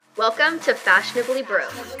Welcome to Fashionably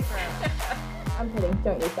Broke. I'm kidding,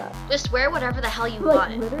 don't use that. Just wear whatever the hell you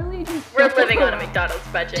want. Literally just... We're living on a McDonald's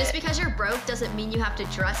budget. Just because you're broke doesn't mean you have to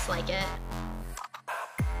dress like it.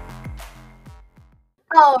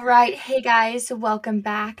 All right, hey guys, welcome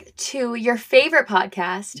back to your favorite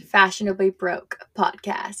podcast, Fashionably Broke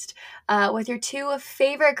Podcast, with your two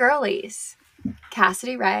favorite girlies,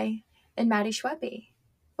 Kassidy Ray and Maddy Schwebby.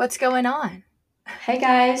 What's going on? Hey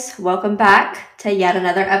guys, welcome back to yet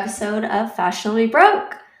another episode of Fashionably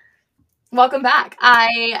Broke. Welcome back.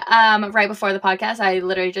 I right before the podcast, I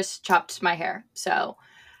literally just chopped my hair, so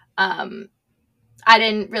I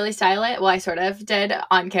didn't really style it. Well, I sort of did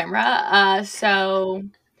on camera, so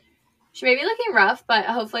she may be looking rough, but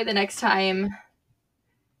hopefully the next time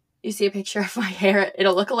you see a picture of my hair,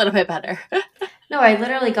 it'll look a little bit better. No, I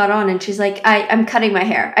literally got on and she's like, I'm cutting my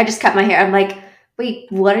hair. I just cut my hair. I'm like, wait,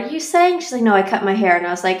 what are you saying? She's like, no, I cut my hair. And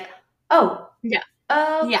I was like, oh, yeah.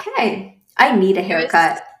 Okay. I need a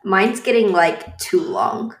haircut. Mine's getting like too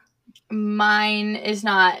long. Mine is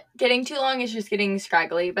not getting too long. It's just getting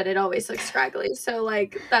scraggly, but it always looks scraggly. So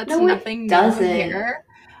like that's nothing new here.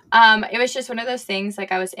 It was just one of those things.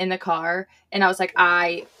 Like I was in the car and I was like,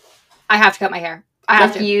 I have to cut my hair. I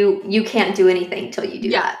have to. You can't do anything till you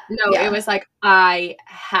do that. No, it was like I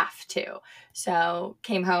have to. So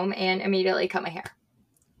came home and immediately cut my hair.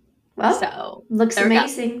 Well, so looks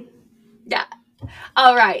amazing. Yeah.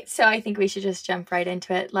 All right. So I think we should just jump right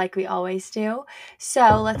into it like we always do.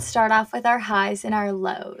 So let's start off with our highs and our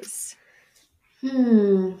lows.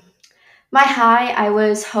 My high, I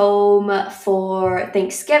was home for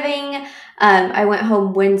Thanksgiving. I went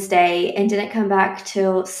home Wednesday and didn't come back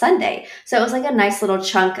till Sunday. So it was like a nice little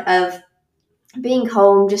chunk of being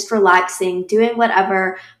home, just relaxing, doing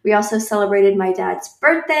whatever. We also celebrated my dad's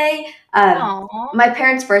birthday. My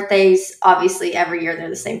parents' birthdays, obviously every year they're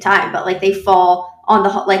the same time, but like they fall on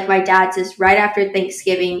like my dad's is right after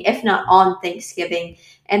Thanksgiving, if not on Thanksgiving.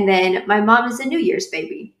 And then my mom is a New Year's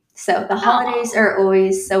baby. So the holidays are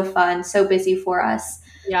always so fun, so busy for us.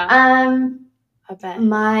 Yeah. I bet.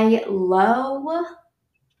 My low,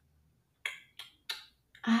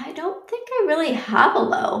 I don't think I really have a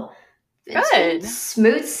low. It's been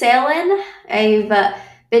smooth sailing. I've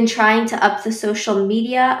been trying to up the social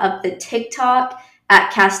media, up the TikTok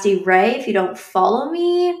at Kassidy Ray. If you don't follow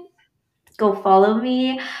me, go follow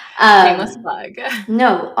me. Shameless plug.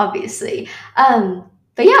 No, obviously.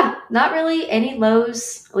 But yeah, not really any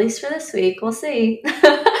lows, at least for this week. We'll see.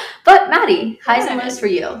 But Maddy, highs and lows for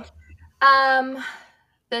you.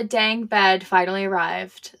 The dang bed finally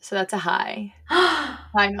arrived, so that's a high.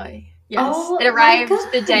 Finally. Yes. Oh, it arrived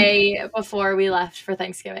the day before we left for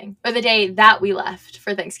Thanksgiving. Or the day that we left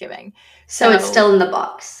for Thanksgiving. So it's still in the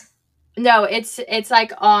box. No, it's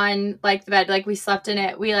like on like the bed. Like we slept in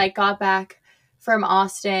it. We like got back from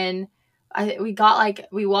Austin.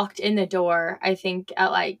 We walked in the door, I think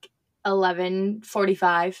at like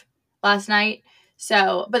 11:45 last night.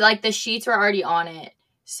 So, but like the sheets were already on it.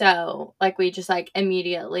 So like we just like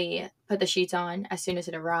immediately put the sheets on as soon as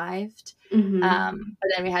it arrived. Mm-hmm. But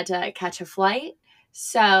then we had to catch a flight.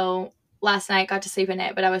 So last night got to sleep in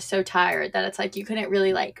it, but I was so tired that it's like you couldn't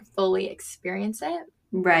really like fully experience it.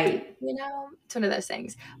 Right. You know, it's one of those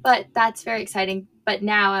things. But that's very exciting. But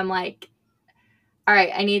now I'm like, all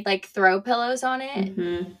right, I need like throw pillows on it.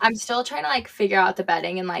 Mm-hmm. I'm still trying to like figure out the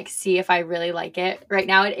bedding and like see if I really like it. Right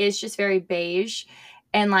now it is just very beige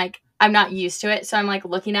and like I'm not used to it. So I'm like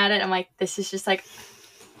looking at it. I'm like, this is just like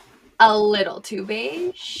a little too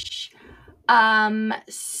beige.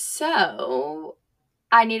 So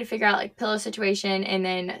I need to figure out like pillow situation and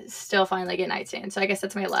then still find like a nightstand. So I guess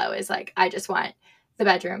that's my low is like, I just want the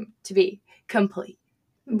bedroom to be complete.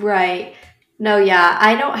 Right. No, yeah,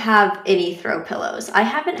 I don't have any throw pillows. I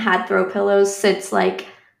haven't had throw pillows since like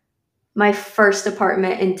my first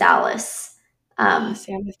apartment in Dallas.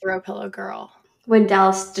 See, I'm a throw pillow girl. When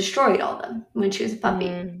Dallas destroyed all of them when she was a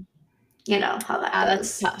puppy. You know how that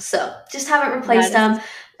goes. That's tough. So just haven't replaced them.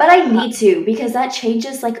 But I need to because that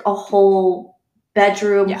changes like a whole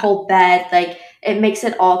bedroom, whole bed. Like it makes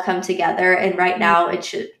it all come together. And right now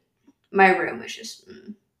my room is just.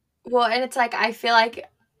 Well, and it's like, I feel like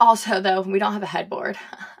also though, we don't have a headboard.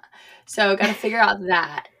 So got to figure out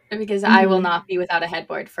that because I will not be without a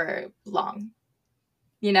headboard for long.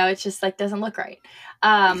 You know, it's just like doesn't look right.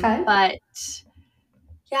 But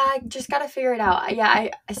yeah, I just got to figure it out. Yeah,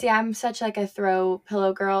 I see I'm such like a throw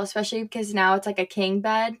pillow girl, especially because now it's like a king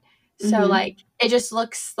bed. So like it just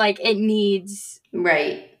looks like it needs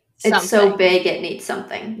something. It's so big it needs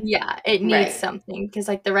something. Yeah, it needs something because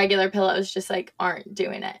like the regular pillows just like aren't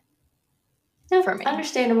doing it. No, for me.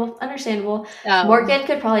 Understandable. Morgan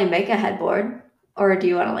could probably make a headboard. Or do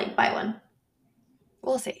you want to like buy one?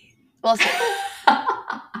 We'll see. We'll see.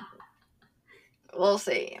 We'll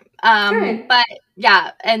see. Sure. But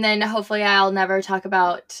yeah, and then hopefully I'll never talk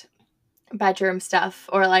about bedroom stuff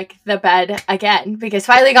or like the bed again because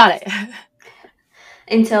finally got it.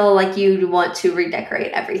 Until like you want to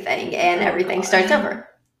redecorate everything and Oh, everything God. starts over.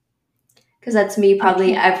 Because that's me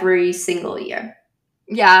probably can't. every single year.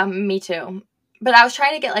 Yeah, me too. But I was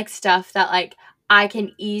trying to get like stuff that like I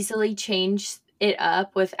can easily change it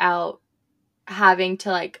up without having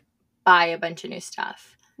to like buy a bunch of new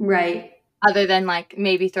stuff. Right. Other than like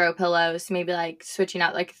maybe throw pillows, maybe like switching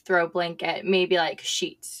out like throw blanket, maybe like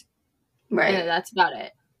sheets. Right. And that's about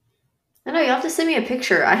it. I know, you have to send me a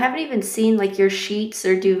picture. I haven't even seen like your sheets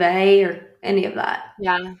or duvet or any of that.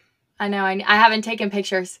 Yeah, I know. I haven't taken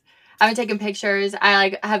pictures. I haven't taken pictures. I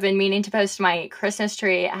like have been meaning to post my Christmas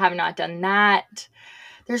tree. I have not done that.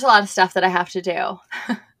 There's a lot of stuff that I have to do.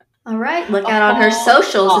 All right, look A out on her whole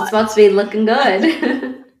socials. lot. It's about to be looking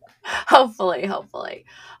good. Hopefully.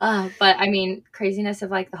 But I mean, craziness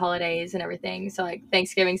of like the holidays and everything. So like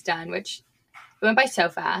Thanksgiving's done, which went by so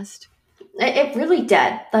fast. It really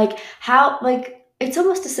did. Like how like it's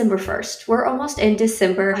almost December 1st. We're almost in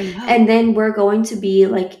December, I know. and then we're going to be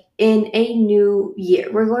like in a new year.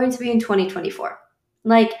 We're going to be in 2024.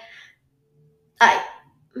 Like I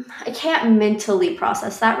can't mentally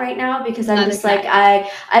process that right now because I'm Neither just can like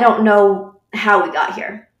I don't know how we got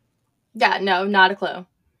here. Yeah, no, not a clue.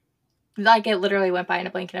 Like it literally went by in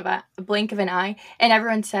a blink of an eye. And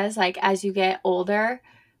everyone says like as you get older,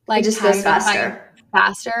 like It just time goes goes by faster.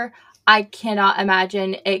 faster. I cannot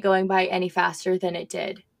imagine it going by any faster than it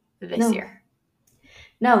did this year.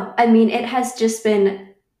 No, I mean it has just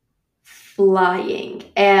been flying.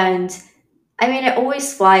 And I mean it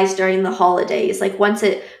always flies during the holidays. Like once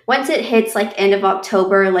it hits like end of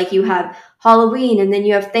October, like you have Halloween and then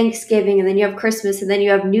you have Thanksgiving and then you have Christmas and then you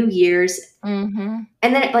have New Year's. Mm-hmm.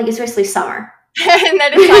 And then it's basically summer. And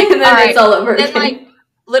then it's like, and then it's all over then again. like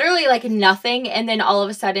literally like nothing, and then all of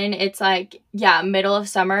a sudden it's like middle of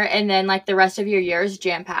summer, and then like the rest of your year is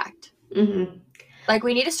jam packed. Mm-hmm. Like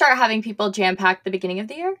we need to start having people jam pack the beginning of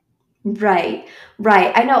the year. Right.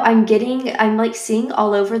 I know I'm like seeing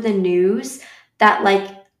all over the news that like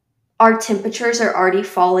our temperatures are already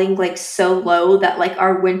falling like so low that like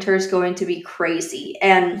our winter's going to be crazy.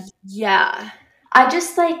 And Yeah. I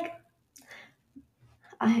just like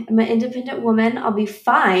I'm an independent woman, I'll be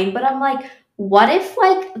fine, but I'm like what if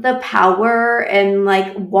like the power and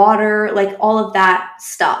like water, like all of that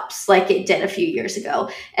stops like it did a few years ago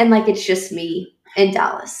and like it's just me in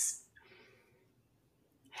Dallas.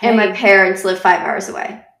 And my parents live 5 hours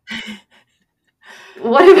away.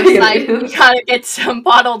 What am I gonna do? You gotta get some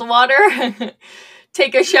bottled water.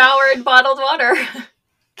 Take a shower in bottled water.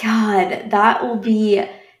 God, that will be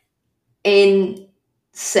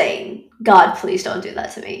insane. God, please don't do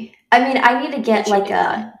that to me. I mean, I need to get like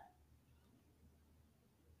a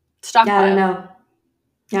stockpile. Yeah, I don't know.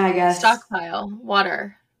 Yeah, I guess. Stockpile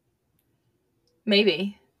water.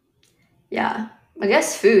 Maybe. Yeah. I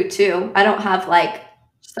guess food too. I don't have like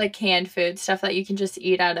just like canned food, stuff that you can just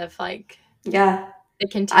eat out of like the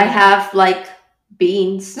container. I have like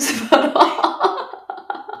beans.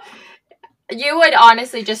 You would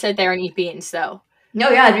honestly just sit there and eat beans though. No,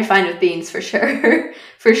 yeah, I'd be fine with beans for sure.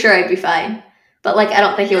 For sure I'd be fine. But like I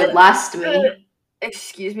don't think it would last me.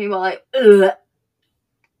 Excuse me while I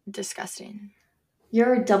disgusting.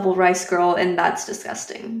 You're a double rice girl and that's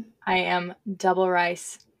disgusting. I am double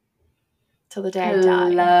rice till the day I die.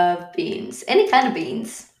 love beans. Any kind of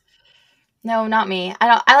beans. No, not me.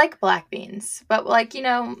 I like black beans. But like,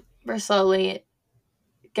 we're slowly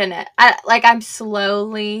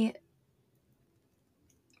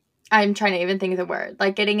I'm trying to even think of the word.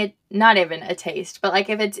 Like getting it, not even a taste, but like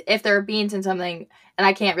if there are beans in something and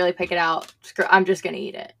I can't really pick it out, I'm just going to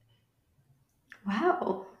eat it.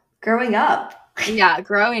 Wow. Growing up. Yeah,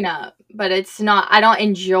 growing up. But it's not, I don't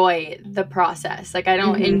enjoy the process. Like I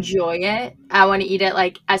don't enjoy it. I want to eat it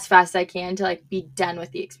like as fast as I can to like be done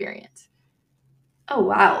with the experience. Oh,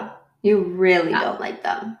 wow. You really don't like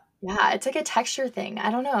them. Yeah, it's like a texture thing.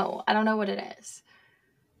 I don't know. I don't know what it is.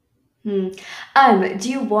 Do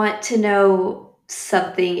you want to know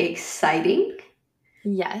something exciting?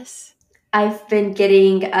 Yes. I've been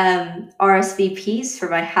getting RSVPs for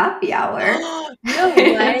my happy hour. No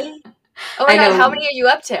way. Oh my God, how many are you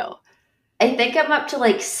up to? I think I'm up to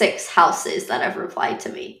like 6 houses that have replied to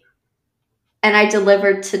me. And I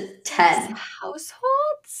delivered to 10. 6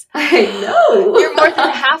 households? I know. You're more than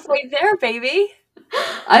halfway there, baby.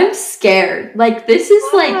 I'm scared. Like this is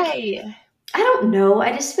Why? I don't know.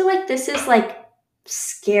 I just feel like this is like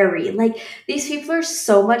scary. Like, these people are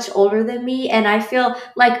so much older than me, and I feel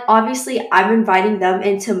like obviously I'm inviting them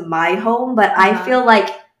into my home, but I Uh-huh. feel like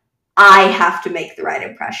I have to make the right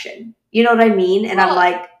impression. You know what I mean? And I'm Well,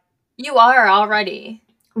 like, you are already.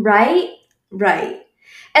 right? Right.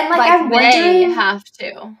 And like Like, they have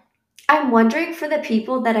to. I'm wondering for the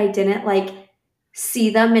people that I didn't like see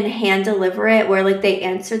them and hand deliver it, where like they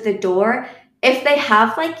answered the door, if they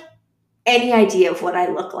have like any idea of what I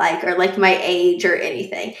look like or like my age or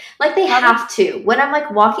anything. Like they Probably, have to when I'm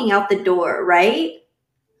like walking out the door, right?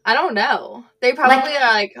 I don't know. They Like probably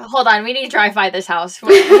are like, hold on, we need to drive by this house. Who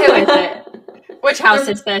is it? Which house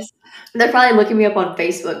is this? they're probably looking me up on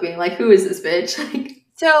Facebook being like, who is this bitch? Like,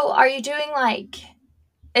 So, are you doing like,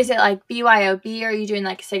 is it like BYOB? Are you doing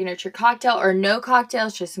like a signature cocktail or no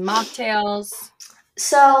cocktails, just mocktails?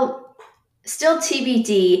 so still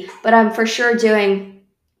TBD, but I'm for sure doing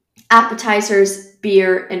appetizers,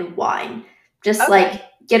 beer, and wine. Just Okay. like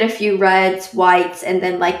get a few reds, whites, and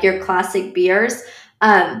then like your classic beers.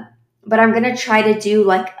 Um, but I'm gonna try to do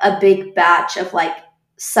like a big batch of like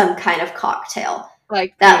some kind of cocktail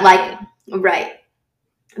Like that like pre-made. right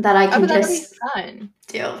that I Oh, can but that'll be just fun.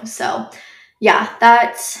 do. So yeah,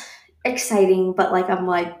 that's exciting, but like I'm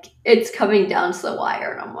like it's coming down to the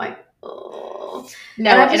wire and I'm like, oh.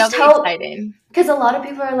 And No, I it'll just be hope exciting. because a lot of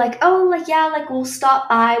people are like, oh, like yeah, like we'll stop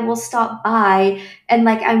by. And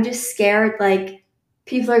like I'm just scared like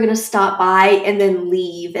people are gonna stop by and then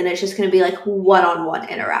leave and it's just gonna be like one-on-one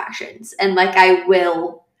interactions. And like I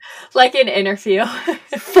will Like an interview.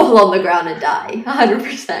 fall on the ground and die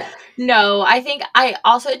 100%. No, I think I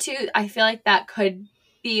also too, I feel like that could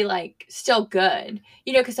be like still good.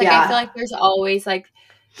 You know, because like I feel Yeah. like there's always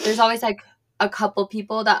like a couple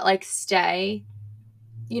people that like stay.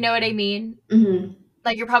 You know what I mean? Hmm.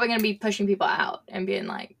 Like you're probably gonna be pushing people out and being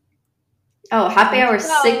like, Oh, happy time to hour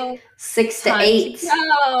go, six to time to eight.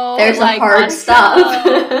 go, There's a like hard gotta stop.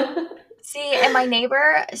 go. See, and my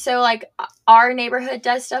neighbor, so like our neighborhood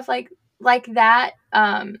does stuff like that.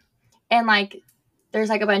 And like there's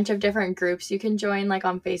like a bunch of different groups you can join like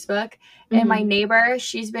on Facebook. And my Hmm. neighbor,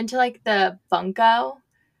 she's been to like the bunko.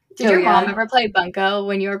 Did Oh your mom yeah. ever play bunko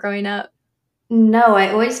when you were growing up? No, I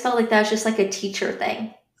always felt like that was just like a teacher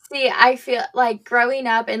thing. See, I feel like growing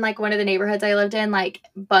up in like one of the neighborhoods I lived in, like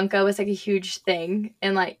bunko was like a huge thing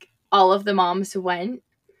and like all of the moms went.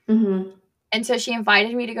 Hmm. And so she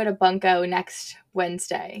invited me to go to bunko next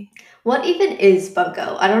Wednesday. What even is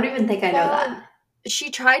bunko? I don't even think I know So that.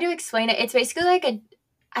 she tried to explain it. It's basically like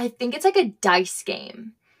I think it's like a dice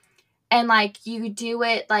game. And like you do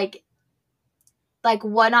it like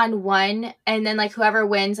one on one and then like whoever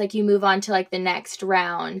wins, like you move on to like the next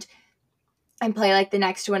round and play like the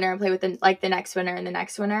next winner and play with the next winner and the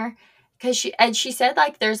next winner. Cause she said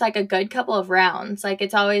like there's like a good couple of rounds. Like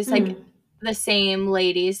it's always like Hmm. the same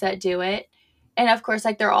ladies that do it. And of course,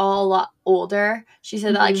 like they're all a lot older. She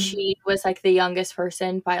said that like Hmm. she was like the youngest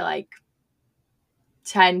person by like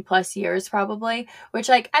 10 plus years probably, which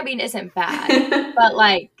like I mean isn't bad. But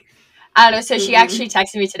like I don't know, so she actually Mm-mm.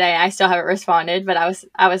 texted me today. I still haven't responded, but I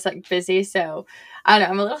was like busy, so I don't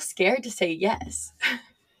know, I'm a little scared to say yes.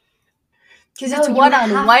 Cuz No, it's you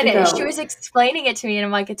have to one-on-one. She go. was explaining it to me and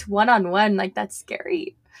I'm like it's one-on-one, like that's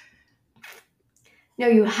scary. No,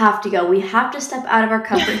 you have to go. We have to step out of our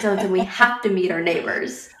comfort zones and we have to meet our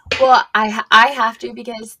neighbors. Well, I have to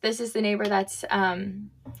because this is the neighbor that's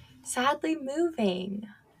sadly moving.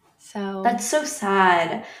 So, That's so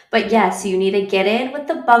sad. But yes, you need to get in with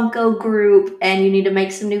the bunko group and you need to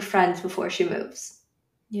make some new friends before she moves.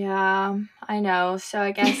 yeah, I know. So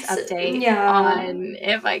I guess update Yeah, on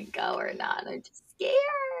if I go or not. I'm just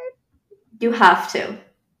scared. you have to.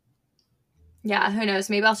 Yeah, who knows?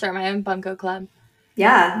 Maybe I'll start my own bunko club.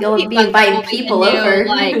 Yeah, you'll Maybe be bunko inviting will be the people new over.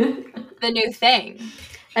 the new thing.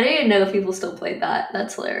 I don't even know if people still play that.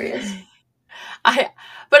 That's hilarious. I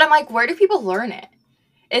but I'm like, where do people learn it?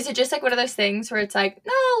 Is it just like one of those things where it's like,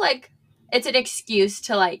 no, like it's an excuse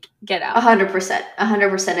to like get out? 100%.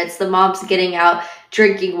 100%. It's the moms getting out,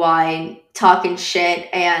 drinking wine, talking shit,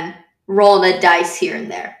 and rolling a dice here and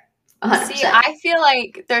there. See, 100%. I feel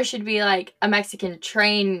like there should be like a Mexican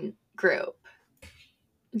train group.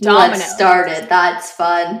 Let's Dominoes. start it. That's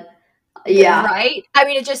fun. Yeah. Right? I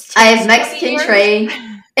mean, it just I takes have 20 Mexican years. train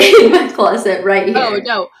in my closet right Oh, here.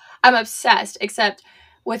 no. I'm obsessed. Except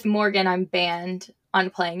with Morgan, I'm banned on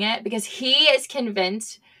playing it because he is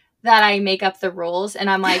convinced that I make up the rules. And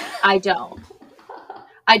I'm like, I don't.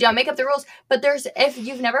 I don't make up the rules. But if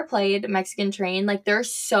you've never played Mexican Train, like,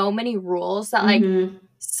 there's so many rules that, like, Hmm.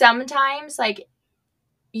 sometimes, like,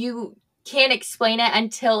 you can't explain it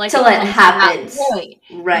until like Till it comes to happens. that point.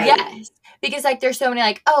 Right. Yes. Because like there's so many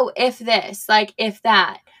like, oh, if this, like if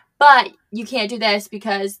that. But you can't do this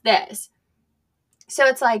because this. So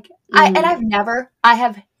it's like I have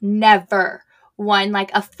never won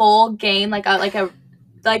like a full game, like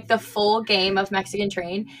the full game of Mexican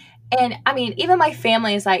Train. And I mean, even my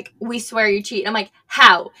family is like, we swear you cheat. I'm like,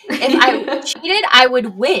 how? If I cheated, I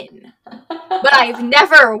would win. But I've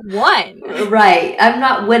never won. Right. I'm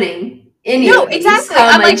not winning any No, of these. exactly. How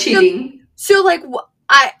am I'm I like, cheating? So like,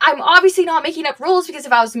 I'm obviously not making up rules, because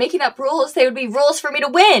if I was making up rules, they would be rules for me to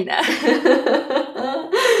win. Do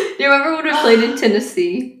you remember when we played in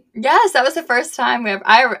Tennessee? Yes, that was the first time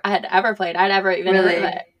I had ever played. I'd ever even heard of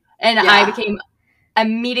it. And I became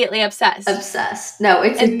immediately obsessed. Obsessed. No,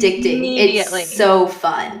 it's addicting. Immediately. It's so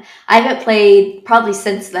fun. I haven't played probably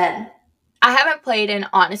since then. I haven't played in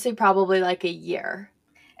honestly probably like a year.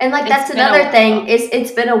 And like that's another thing is it's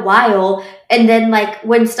been a while, and then like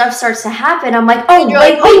when stuff starts to happen, I'm like, oh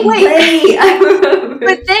wait. I remember.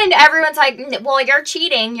 But then everyone's like, well, you're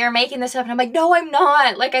cheating, you're making this up, and I'm like, no, I'm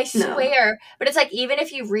not. Like I swear. No. But it's like even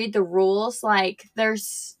if you read the rules, like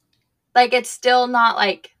there's like it's still not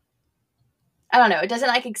like I don't know. It doesn't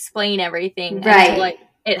like explain everything until like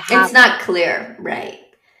it happens. It's not clear, right?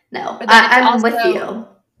 No, but I'm with you.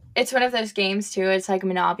 It's one of those games too. It's like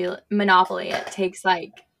Monopoly. It takes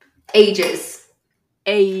like ages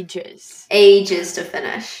to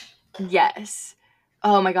finish. Yes.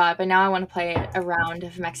 Oh my god! But now I want to play a round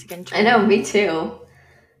of Mexican Train. I know, me too.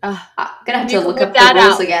 I'm gonna have to look up the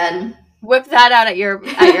rules again. Whip that out at your.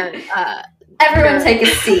 Everyone take a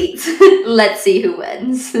seat. Let's see who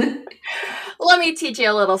wins. Let me teach you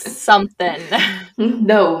a little something.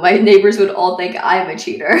 No, my neighbors would all think I'm a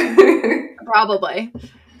cheater. Probably.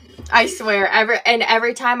 I swear.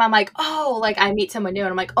 Every time I'm like, oh, like I meet someone new and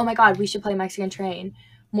I'm like, oh my god, we should play Mexican Train.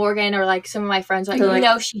 Morgan or like some of my friends are like, you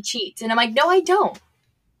know, she cheats. And I'm like, no, I don't.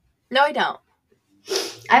 No, I don't.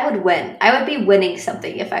 I would win. I would be winning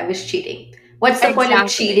something if I was cheating. What's the point of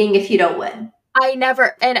cheating if you don't win? I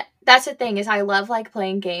never, and that's the thing is I love like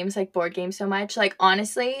playing games, like board games so much. Like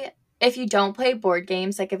honestly, if you don't play board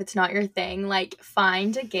games, like if it's not your thing, like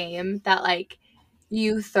find a game that like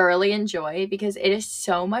you thoroughly enjoy because it is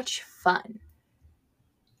so much fun.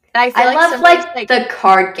 And I love like the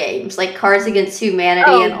card games, like Cards Against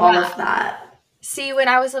Humanity and all of that. See, when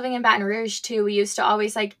I was living in Baton Rouge too, we used to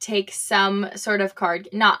always like take some sort of card,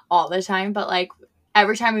 not all the time, but like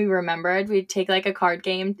every time we remembered, we'd take like a card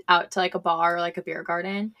game out to like a bar or like a beer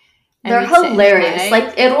garden. They're hilarious.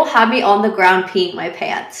 Like it'll have me on the ground peeing my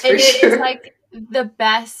pants for sure. It's like the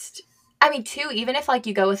best. I mean, too, even if like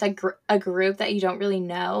you go with a group that you don't really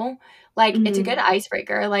know, like it's a good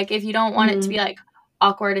icebreaker. Like if you don't want it to be like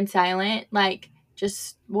awkward and silent, like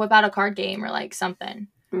just whip out a card game or like something.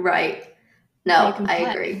 Right. No, I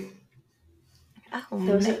agree. Oh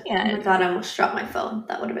man! Oh my god! I almost dropped my phone.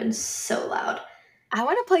 That would have been so loud. I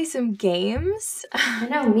want to play some games. I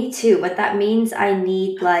know, me too. But that means I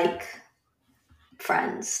need like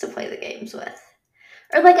friends to play the games with,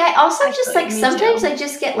 or like I also just like sometimes I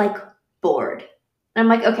just get like bored. And I'm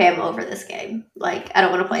like, okay, I'm over this game. Like I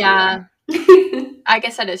don't want to play anymore. I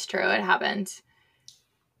guess that is true. It happens.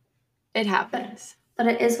 It happens. But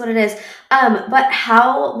it is what it is. But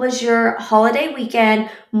how was your holiday weekend?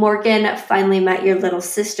 Morgan finally met your little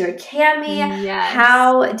sister, Cammie. Yes.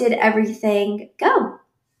 How did everything go?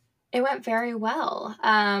 It went very well.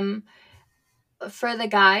 For the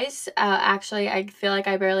guys, actually, I feel like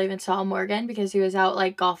I barely even saw Morgan because he was out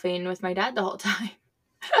like golfing with my dad the whole time.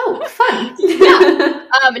 Oh, fun.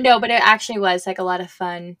 Yeah. No, but it actually was like a lot of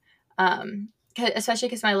fun. Especially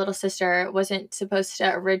because my little sister wasn't supposed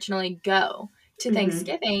to originally go to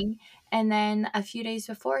Thanksgiving, and then a few days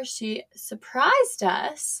before she surprised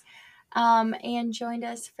us and joined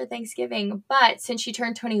us for Thanksgiving. But since she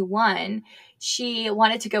turned 21, she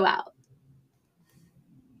wanted to go out,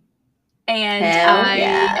 and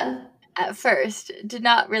I at first did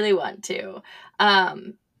not really want to,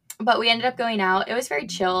 but we ended up going out. It was very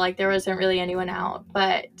chill, like there wasn't really anyone out,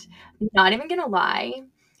 but not even gonna lie,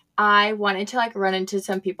 I wanted to like run into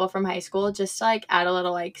some people from high school just to like add a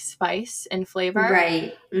little like spice and flavor.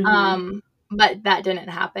 Right. But that didn't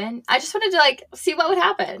happen. I just wanted to like see what would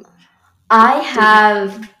happen. I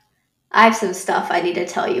have some stuff I need to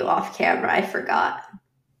tell you off camera. I forgot.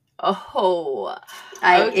 Oh.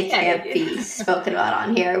 It can't be spoken about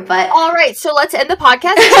on here, but all right, so let's end the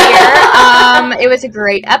podcast here. It was a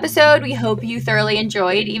great episode. We hope you thoroughly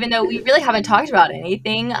enjoyed, even though we really haven't talked about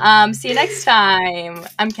anything. See you next time.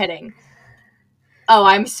 I'm kidding. Oh,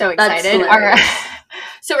 I'm so excited. All right.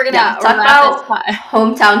 So we're gonna talk about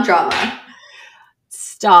hometown drama.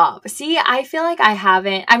 Stop. See, I feel like I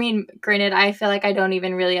haven't. I mean, granted, I feel like I don't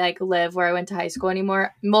even really like live where I went to high school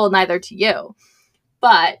anymore. Well, neither to you.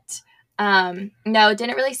 But no,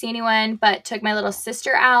 didn't really see anyone, but took my little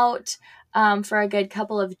sister out for a good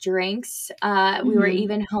couple of drinks. We were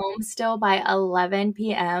even home still by 11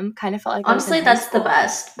 p.m. Kind of felt like Honestly, I was in high that's the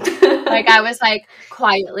school. best. Like I was like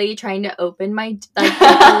quietly trying to open my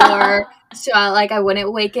the door so I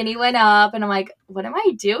wouldn't wake anyone up, and I'm like, what am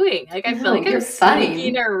I doing? Like I feel No, like I'm you're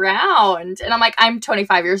sneaking fine. around, and I'm like, I'm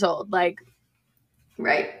 25 years old. Like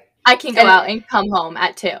Right. I can go out and come home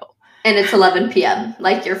at 2. And it's 11 p.m.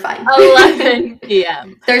 Like, you're fine. 11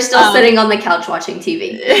 p.m. They're still sitting on the couch watching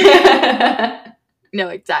TV. No,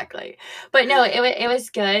 exactly. But no, it was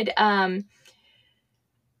good. But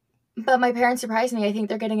my parents surprised me. I think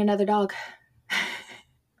they're getting another dog.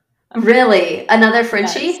 Really? Another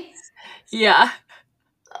Frenchie? Yes. Yeah.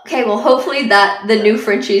 Okay, well, hopefully the new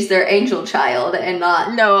Frenchie's their angel child and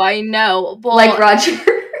not No, I know. Well, like Roger.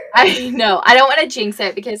 I know. I don't want to jinx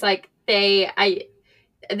it because like they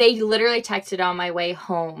literally texted on my way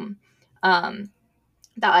home that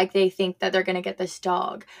like they think that they're gonna get this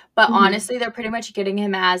dog, but honestly they're pretty much getting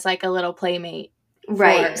him as like a little playmate.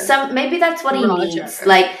 Right. Maybe that's what he Roger. needs,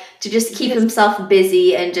 like to just keep Because himself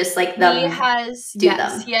busy and just like them he has do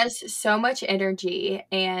them. he has so much energy,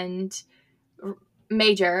 and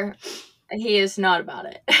Major, he is not about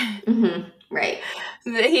it. Right.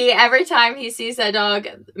 He every time he sees that dog,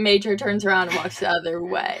 Major turns around and walks the other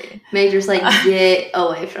way. Major's like, get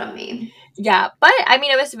away from me. Yeah, but I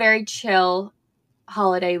mean, it was a very chill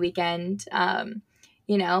holiday weekend.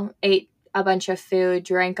 You know, ate a bunch of food,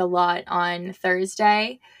 drank a lot on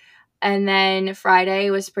Thursday, and then Friday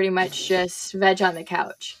was pretty much just veg on the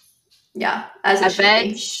couch. Yeah, as it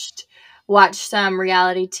should be. Watched some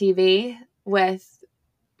reality TV with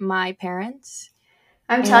my parents.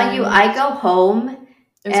 I'm telling you, I go home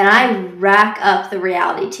and I rack up the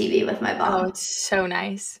reality TV with my mom. Oh, it's so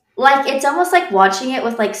nice. Like, it's almost like watching it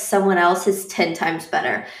with like someone else is 10 times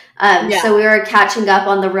better. Yeah. So we were catching up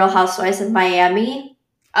on the Real Housewives of Miami.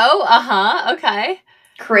 Oh, okay.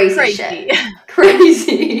 Crazy shit.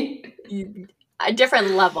 Crazy. A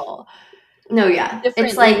different level. No, yeah. Different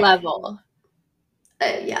it's like level.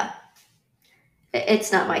 Yeah.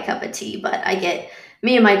 It's not my cup of tea, but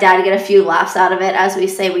me and my dad get a few laughs out of it as we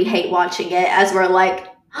say we hate watching it, as we're like,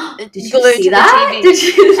 oh, did you see that? Did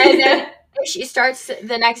you? And then if she starts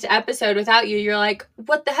the next episode without you, you're like,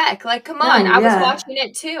 what the heck? Like, come on. I was watching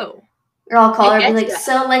it too. Or I'll call her and be like,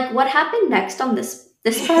 so like what happened next on this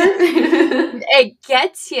part? It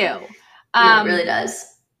gets you. No, it really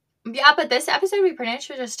does. Yeah, but this episode we pretty much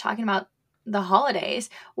were just talking about the holidays,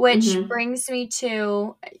 which brings me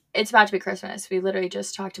to, it's about to be Christmas. We literally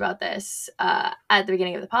just talked about this at the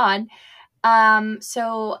beginning of the pod.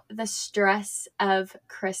 So the stress of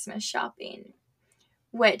Christmas shopping,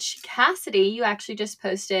 which Kassidy, you actually just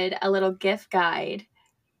posted a little gift guide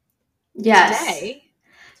today.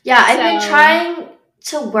 Yeah, I've been trying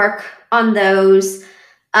to work on those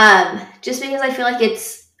just because I feel like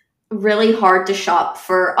it's really hard to shop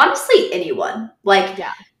for honestly anyone. Like,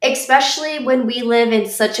 especially when we live in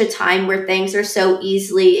such a time where things are so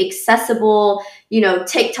easily accessible, you know,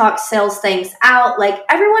 TikTok sells things out. Like,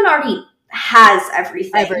 everyone already has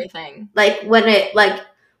everything. Like when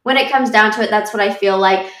it comes down to it, that's what I feel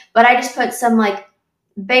like. But I just put some like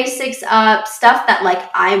basics up, stuff that like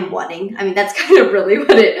I'm wanting. I mean, that's kind of really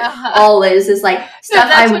what it all is like stuff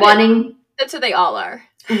I'm wanting. That's what they all are.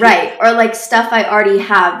 Right. Or like stuff I already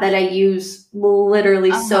have that I use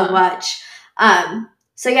literally so much.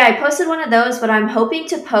 So yeah, I posted one of those, but I'm hoping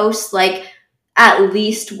to post like at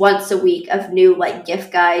least once a week of new like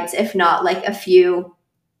gift guides, if not like a few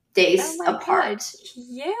days apart. God,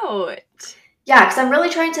 cute. Yeah, because I'm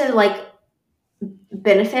really trying to like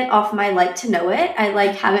benefit off my like to know it. I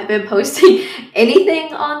like haven't been posting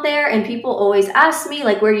anything on there, and people always ask me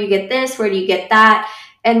like, where do you get this? Where do you get that?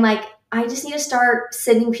 And like, I just need to start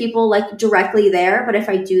sending people like directly there. But if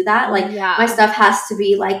I do that, like my stuff has to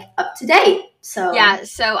be like up to date. So yeah,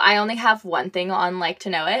 so I only have one thing on like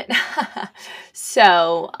to know it.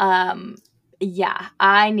 So yeah,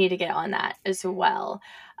 I need to get on that as well.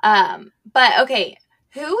 But okay,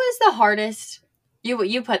 who is the hardest?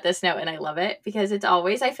 You put this note, and I love it because it's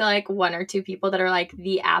always, I feel like, one or two people that are like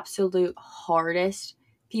the absolute hardest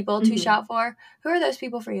people to shop for. Who are those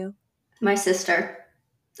people for you? My sister.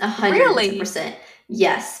 100%.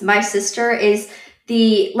 Yes, my sister is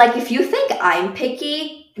like, if you think I'm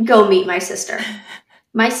picky, go meet my sister.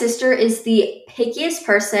 My sister is the pickiest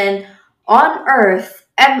person on earth,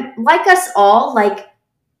 and like us all, like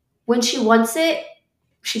when she wants it,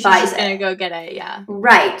 she buys just it. gonna go get it, yeah.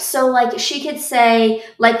 Right. So, like, she could say,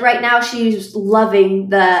 like, right now she's loving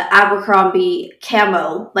the Abercrombie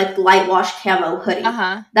camo, like, light wash camo hoodie.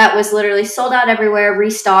 That was literally sold out everywhere,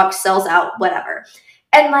 restocked, sells out, whatever.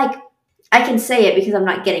 And, like, I can say it because I'm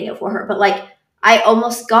not getting it for her, but, like, I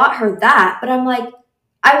almost got her that, but I'm like,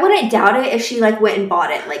 I wouldn't doubt it if she, like, went and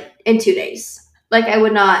bought it, like, in 2 days. Like, I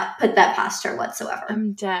would not put that past her whatsoever.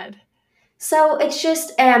 I'm dead. So, it's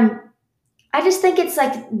just, I just think it's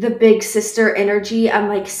like the big sister energy. I'm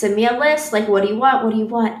like, send me a list. Like, what do you want? What do you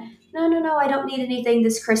want? No, I don't need anything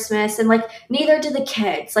this Christmas. And like, neither do the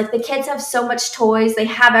kids. Like, the kids have so much toys. They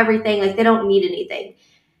have everything. Like, they don't need anything.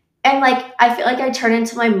 And like, I feel like I turn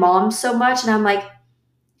into my mom so much. And I'm like,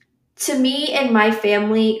 to me and my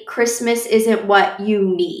family, Christmas isn't what you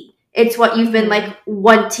need. It's what you've been like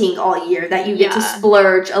wanting all year, that you get to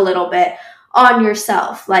splurge a little bit on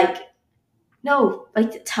yourself. Like, no,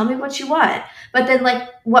 like, tell me what you want. But then, like,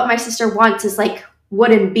 what my sister wants is, like,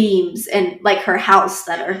 wooden beams and, like, her house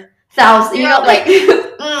that are thousands, you know, like...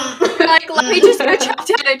 You're like, let me just go chop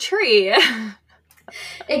down a tree.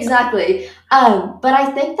 Exactly. But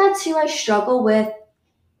I think that's who I struggle with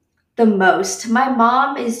the most. My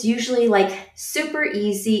mom is usually, like, super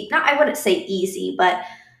easy. Not, I wouldn't say easy, but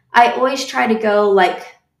I always try to go, like,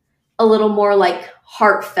 a little more, like,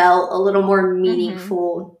 heartfelt, a little more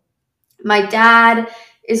meaningful. My dad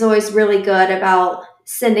is always really good about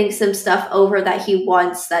sending some stuff over that he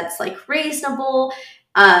wants that's like reasonable.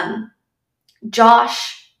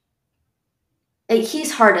 Josh,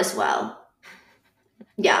 he's hard as well.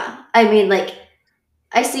 Yeah. I mean, like,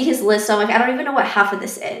 I see his list, so I'm like, I don't even know what half of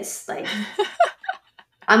this is. Like,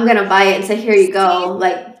 I'm going to buy it and say, here you go.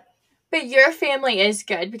 Like, but your family is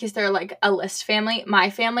good because they're like a list family. My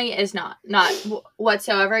family is not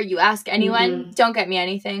whatsoever. You ask anyone, don't get me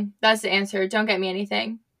anything. That's the answer. Don't get me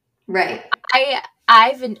anything. Right. I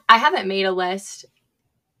haven't made a list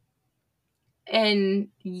in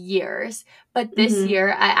years, but this year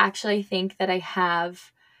I actually think that I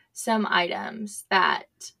have some items that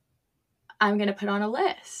I'm gonna put on a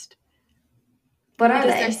list. What are they?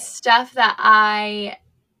 Because there's stuff that I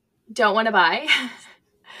don't want to buy.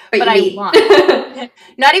 But I want.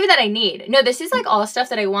 Not even that I need. No, this is like all stuff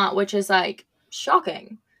that I want, which is like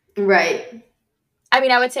shocking. Right. I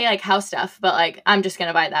mean, I would say like house stuff, but like I'm just going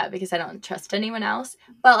to buy that because I don't trust anyone else.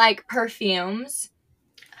 But like perfumes.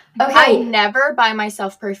 Okay. I never buy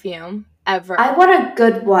myself perfume ever. I want a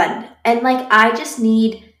good one. And like, I just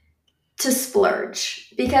need to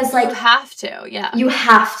splurge because like. You have to, yeah. You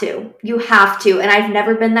have to. You have to. And I've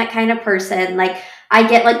never been that kind of person. Like, I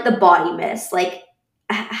get like the body mist. Like,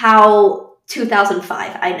 how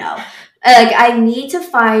 2005, I know. Like, I need to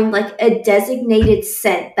find like a designated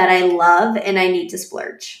scent that I love and I need to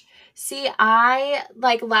splurge. See, I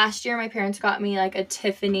like last year my parents got me like a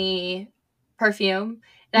Tiffany perfume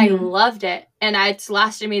and I loved it and it's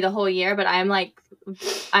lasted me the whole year, but I'm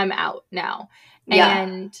out now. Yeah.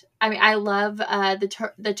 And I mean, I love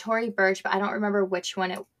the Tory Burch, but I don't remember which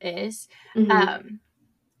one it is.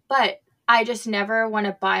 But I just never want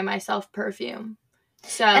to buy myself perfume.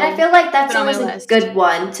 So, and I feel like that's always a good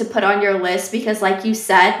one to put on your list because like you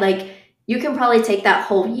said, like you can probably take that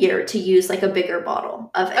whole year to use like a bigger bottle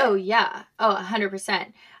of it. Oh yeah. Oh,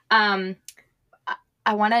 100%. I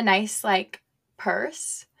want a nice like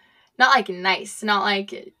purse. Not like nice, not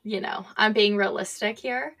like, you know, I'm being realistic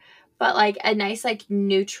here, but like a nice like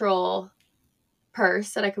neutral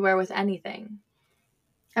purse that I could wear with anything.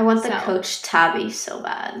 I want the Coach Tabby so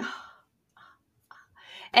bad.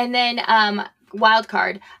 And then wild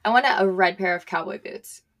card, I want a red pair of cowboy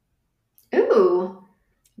boots. Ooh.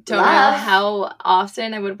 Don't know how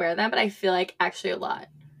often I would wear them, but I feel like actually a lot.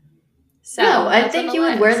 So no, I think you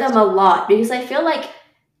would wear them a lot because I feel like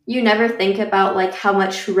you never think about like how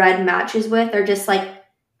much red matches with or just like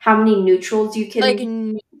how many neutrals you can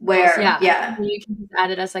like, wear. Yeah. You can just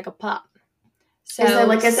add it as like a pop. So, is there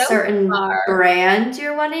like a certain brand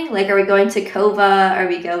you're wanting? Like, are we going to Kova? Are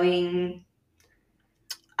we going...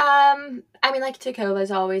 I mean, like, Tacova is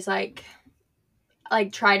always, like,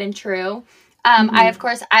 tried and true. I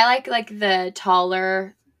like the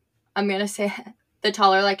taller, I'm going to say, the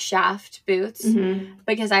taller, like, shaft boots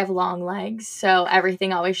because I have long legs, so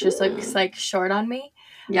everything always just looks, like, short on me.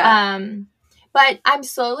 Yeah. But I'm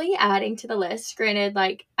slowly adding to the list. Granted,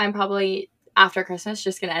 like, I'm probably, after Christmas,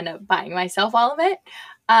 just going to end up buying myself all of it.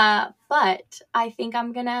 But I think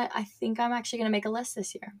I'm actually going to make a list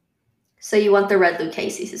this year. So you want the red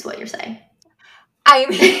Lucchese's is what you're saying? I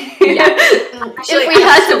mean, yeah. Actually, if we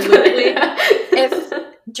had to put it. If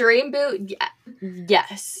Dream Boot,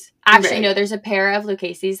 yes. Actually, no, there's a pair of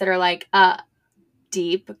Lucchese's that are like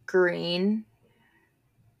deep green.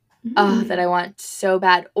 that I want so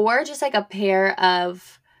bad. Or just like a pair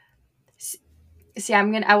of, see,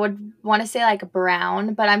 I would want to say like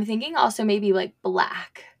brown, but I'm thinking also maybe like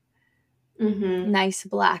black. Mm-hmm. Nice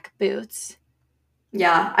black boots.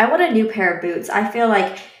 Yeah, I want a new pair of boots. I feel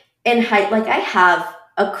like I have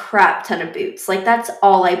a crap ton of boots. Like that's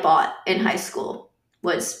all I bought in high school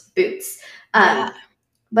was boots. Yeah.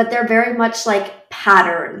 But they're very much like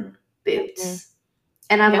pattern Mhm. boots.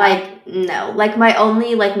 And I'm Yeah. like, no. Like my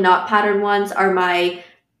only like not pattern ones are my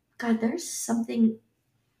God, there's something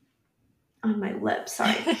on my lip.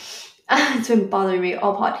 Sorry. It's been bothering me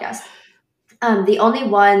all podcast. The only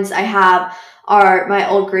ones I have are my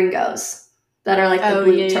old gringos that are like the Oh,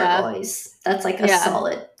 blue yeah. turquoise. That's like a Yeah.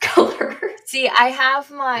 solid color. See, I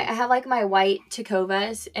have like my white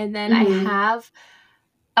Tacovas, and then I Mhm. have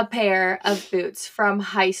a pair of boots from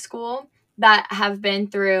high school that have been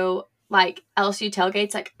through like LSU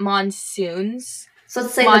tailgates, like monsoons. So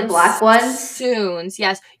let's say the black ones. Monsoons,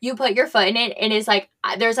 yes. You put your foot in it, and it's like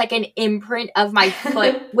there's like an imprint of my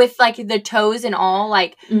foot with like the toes and all.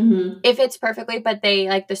 Like Mm-hmm. it fits perfectly, but they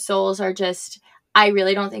like the soles are just. I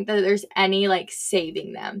really don't think that there's any like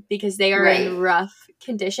saving them because they are Right. in rough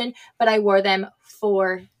condition. But I wore them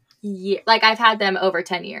for years. Like I've had them over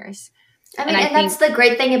 10 years. I mean, and that's the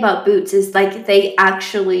great thing about boots is like they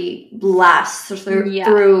actually last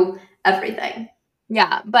through everything.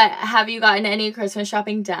 Yeah, but have you gotten any Christmas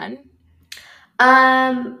shopping done?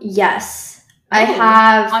 Yes. I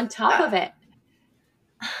have on top of it.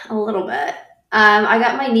 A little bit. I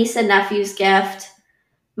got my niece and nephew's gift,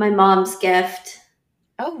 my mom's gift,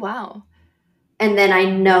 Oh, wow. and then I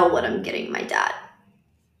know what I'm getting my dad.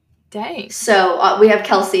 Dang. So we have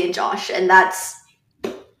Kelsey and Josh, and that's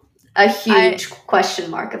a huge question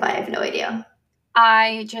mark if I have no idea.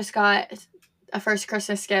 I just got a first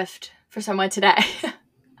Christmas gift for someone today.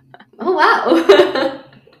 Oh, wow.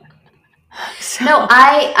 So, no,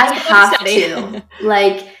 I have to.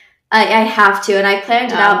 Like, I have to, and I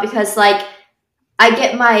planned it out because, like, I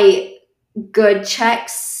get my good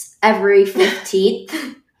checks every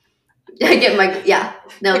 15th. I get my,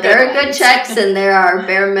 there are good checks and there are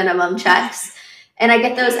bare minimum checks. And I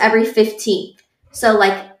get those every 15th. So,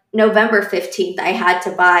 like, November 15th, I had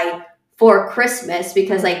to buy for Christmas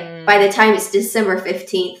because, like, by the time it's December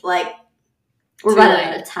 15th, like, we're running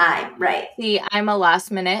out of time. Right. See, I'm a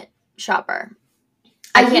last minute shopper.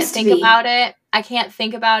 I can't think about it. I can't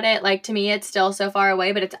think about it. Like, to me, it's still so far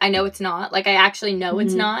away, but I know it's not. Like, I actually know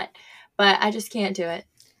it's not, but I just can't do it.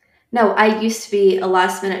 No, I used to be a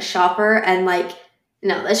last minute shopper, and like,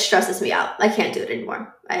 no, this stresses me out. I can't do it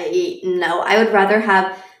anymore. I would rather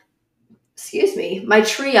have, my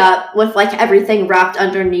tree up with like everything wrapped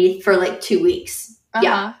underneath for like 2 weeks.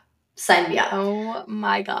 Yeah, sign me up. Oh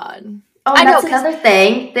my God. Oh, and that's another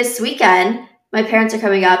thing. This weekend, my parents are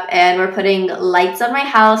coming up, and we're putting lights on my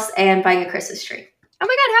house and buying a Christmas tree. Oh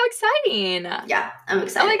my God, how exciting! Yeah, I'm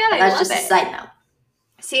excited. Oh my God, that's just a side note.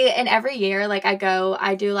 See, and every year, like I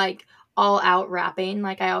do like all out wrapping.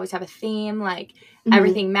 Like I always have a theme. Like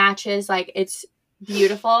everything matches. Like it's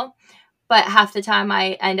beautiful. But half the time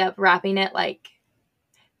I end up wrapping it like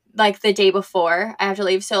the day before I have to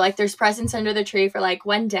leave. So like there's presents under the tree for like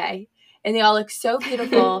one day, and they all look so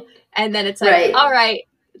beautiful. And then it's like, all right,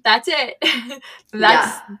 that's it.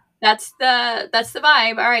 That's the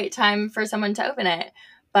vibe. All right, time for someone to open it.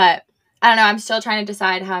 But I don't know. I'm still trying to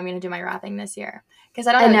decide how I'm going to do my wrapping this year. Because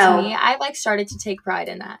I don't know, to me, I've like started to take pride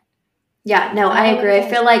in that. Yeah, no, I agree. I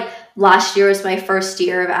feel like last year was my first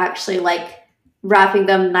year of actually like wrapping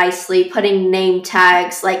them nicely, putting name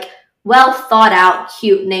tags, like well thought out,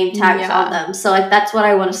 cute name tags on them. So like that's what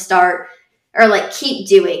I want to start or like keep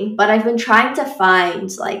doing. But I've been trying to find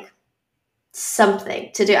like something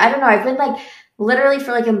to do. I don't know. I've been like literally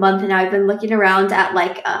for like a month now, I've been looking around at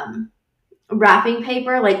like wrapping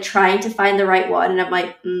paper, like trying to find the right one, and I'm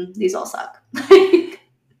like, these all suck.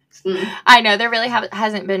 I know there really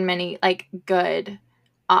hasn't been many like good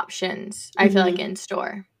options. I feel like in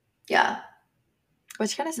store. Yeah,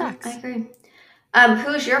 which kind of sucks. I agree.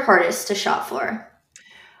 Who's your hardest to shop for?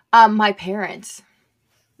 My parents.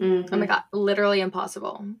 Oh my God, literally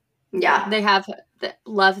impossible. Yeah, they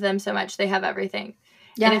love them so much. They have everything.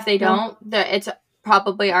 Yeah, and if they don't, it's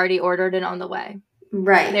probably already ordered and on the way.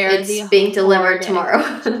 Right, it's being delivered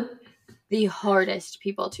tomorrow. The hardest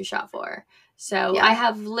people to shop for. So I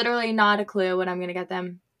have literally not a clue when I'm going to get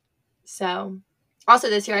them. So also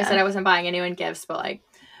this year I said I wasn't buying anyone gifts, but like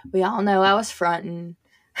we all know I was fronting.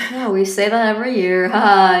 Yeah, we say that every year.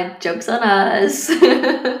 Jokes on us.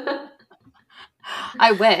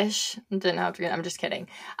 I wish. Didn't have to. I'm just kidding.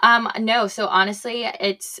 No. So honestly,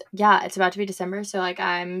 it's about to be December. So like,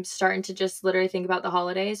 I'm starting to just literally think about the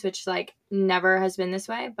holidays, which like never has been this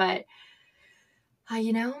way. But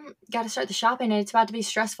got to start the shopping, and it's about to be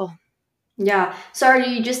stressful. Yeah. So are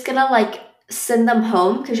you just gonna like send them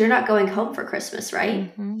home because you're not going home for Christmas, right?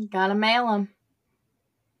 Gotta mail them.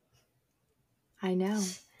 I know.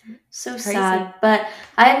 So sad, but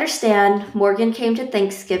I understand. Morgan came to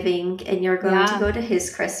Thanksgiving, and you're going to go to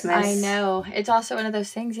his Christmas. I know. It's also one of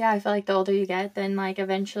those things. Yeah, I feel like the older you get, then like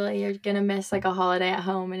eventually you're gonna miss like a holiday at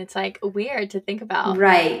home, and it's like weird to think about.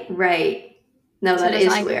 Right. No, So that it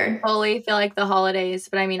doesn't, is weird. Fully feel like the holidays,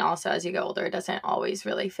 but I mean, also as you get older, it doesn't always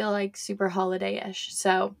really feel like super holiday-ish.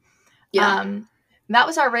 So, that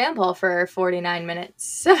was our ramble for 49 minutes.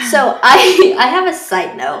 So I have a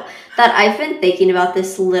side note that I've been thinking about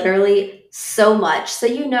this literally so much. So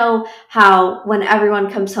you know how when everyone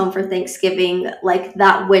comes home for Thanksgiving, like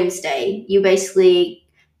that Wednesday, you basically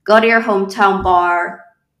go to your hometown bar,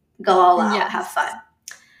 go all out, have fun.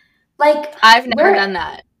 Like I've never done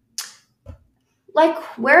that. Like,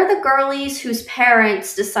 where are the girlies whose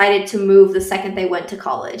parents decided to move the second they went to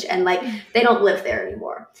college and, like, they don't live there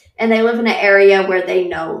anymore? And they live in an area where they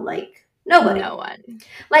know, like, nobody. No one.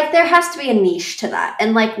 Like, there has to be a niche to that.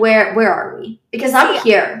 And, like, where are we? Because I'm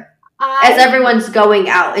here as everyone's going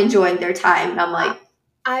out, enjoying their time. And I'm like...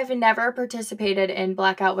 I've never participated in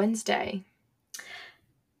Blackout Wednesday.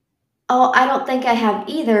 Oh, I don't think I have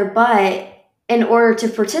either, but... in order to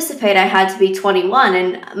participate, I had to be 21,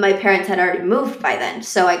 and my parents had already moved by then,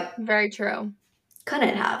 so I very true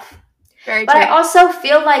couldn't have. Very but true. I also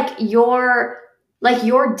feel like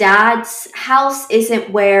your dad's house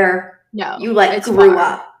isn't where you like grew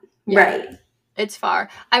up, right? It's far.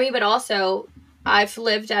 I mean, but also I've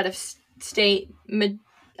lived out of state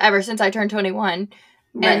ever since I turned 21,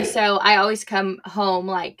 and so I always come home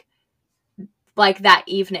like that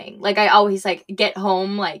evening. Like I always like get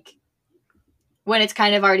home like when it's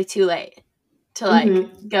kind of already too late to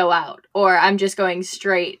like go out, or I'm just going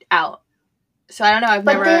straight out. So I don't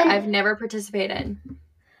know. I've never participated.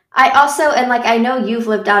 I also, and like I know you've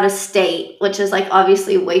lived out of state, which is like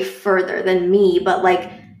obviously way further than me, but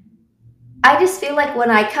like I just feel like when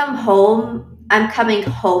I come home, I'm coming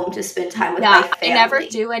home to spend time with my family. I never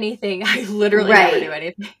do anything. I literally never do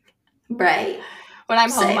anything. Right. When I'm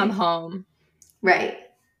home, I'm home. Right.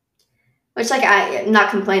 Which, like, I'm not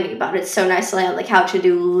complaining about it. It's so nice to lay on the couch and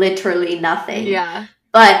do literally nothing. Yeah.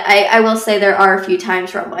 But I will say there are a few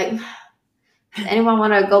times where I'm like, anyone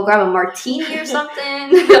want to go grab a martini or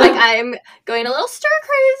something? Like, I'm going a little stir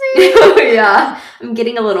crazy. Yeah. I'm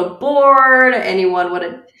getting a little bored. Anyone want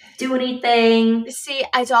to do anything? See,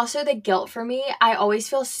 it's also the guilt for me. I always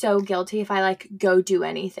feel so guilty if I, like, go do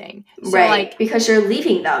anything. So, like, because you're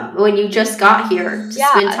leaving them when you just got here to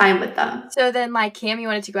spend time with them. So then, like, Cammy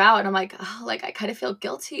wanted to go out, and I'm like, oh, like, I kind of feel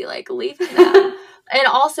guilty, like, leaving them. And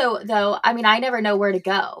also, though, I mean, I never know where to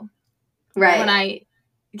go. Right. When I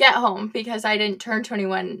get home, because I didn't turn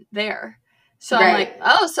 21 there. So I'm like,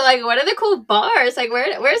 oh, so, like, what are the cool bars? Like,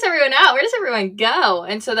 where's everyone at? Where does everyone go?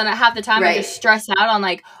 And so then I have the time I just stress out on,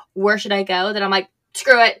 like, where should I go? Then I'm like,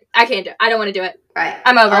 screw it. I can't do it. I don't want to do it. Right.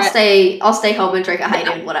 I'm over it. I'll stay home and drink a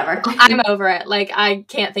Heineken, whatever. I'm over it. Like, I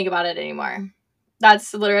can't think about it anymore.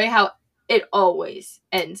 That's literally how it always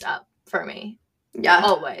ends up for me. Yeah.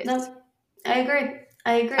 Always. No, I agree.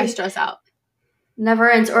 I stress out.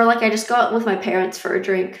 Never ends. Or, like, I just go out with my parents for a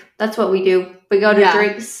drink. That's what we do. We go to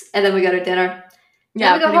drinks, and then we go to dinner.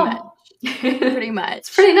 Yeah, we go home. Much. Pretty much.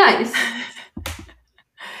 It's pretty nice.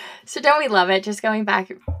 So don't we love it? Just going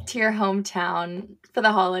back to your hometown for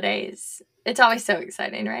the holidays. It's always so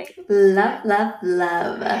exciting, right? Love, love,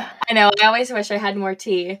 love. I know. I always wish I had more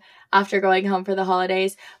tea after going home for the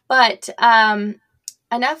holidays. But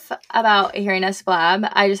enough about hearing us blab.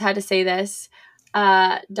 I just had to say this.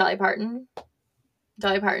 Dolly Parton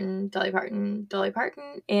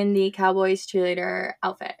in the Cowboys cheerleader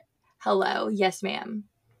outfit. Hello. Yes, ma'am.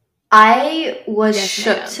 I was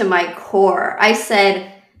shook to my core. I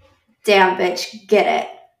said, damn, bitch, get it.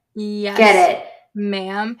 Yes. Get it.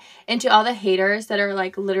 Ma'am. And to all the haters that are,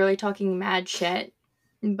 like, literally talking mad shit,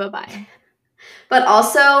 bye-bye. But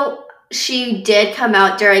also, she did come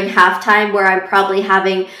out during halftime where I'm probably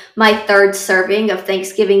having my third serving of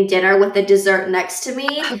Thanksgiving dinner with the dessert next to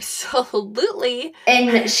me. Absolutely.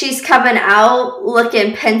 And she's coming out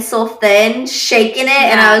looking pencil thin, shaking it,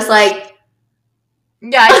 and I was like...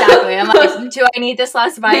 Yeah, exactly. I'm like, do I need this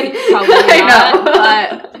last bite? Probably not.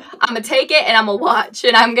 But I'm going to take it and I'm going to watch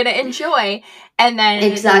and I'm going to enjoy. And then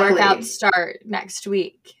Exactly. the workouts start next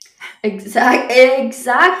week.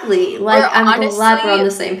 Exactly. Like, I'm glad we're on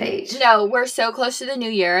the same page. No, we're so close to the new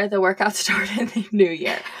year. The workouts start in the new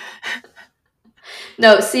year.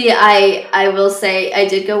 No, see, I will say I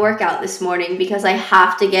did go work out this morning because I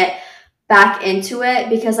have to get back into it,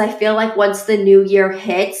 because I feel like once the new year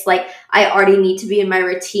hits, like, I already need to be in my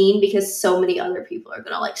routine because so many other people are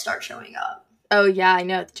gonna like start showing up. Oh yeah, I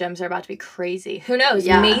know. The gyms are about to be crazy. Who knows?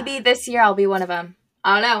 Yeah. Maybe this year I'll be one of them.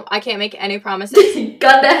 I don't know. I can't make any promises.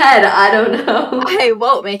 Gun to head, I don't know. I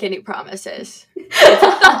won't make any promises. It's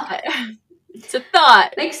a thought. It's a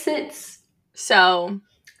thought. Makes sense. So,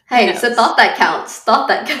 hey, it's a thought that counts. Thought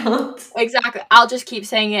that counts. Exactly. I'll just keep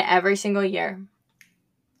saying it every single year.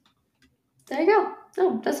 There you go.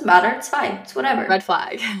 No, doesn't matter. It's fine. It's whatever. Red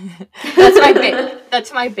flag.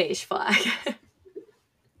 That's my beige flag.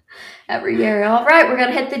 Every year. All right, we're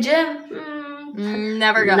gonna hit the gym.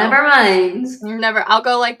 Never go. Never mind. Never. I'll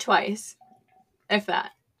go like twice, if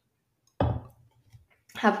that.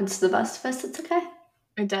 Happens to the best of us. It's okay.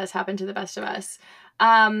 It does happen to the best of us.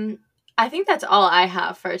 I think that's all I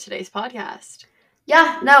have for today's podcast.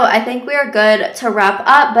 Yeah, no, I think we are good to wrap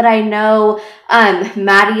up, but I know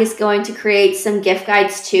Maddie is going to create some gift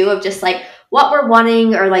guides too of just like what we're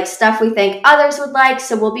wanting or like stuff we think others would like.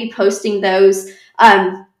 So we'll be posting those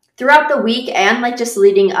throughout the week and like just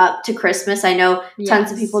leading up to Christmas. I know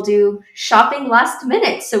tons of people do shopping last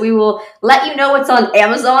minute, so we will let you know what's on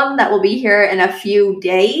Amazon. That will be here in a few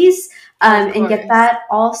days. And get that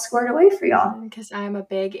all squared away for y'all. Because I'm a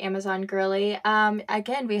big Amazon girly.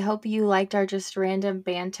 Again, we hope you liked our just random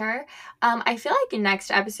banter. I feel like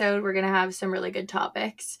next episode we're going to have some really good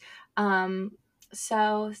topics.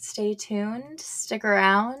 So stay tuned, stick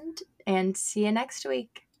around, and see you next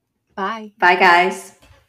week. Bye. Bye, guys.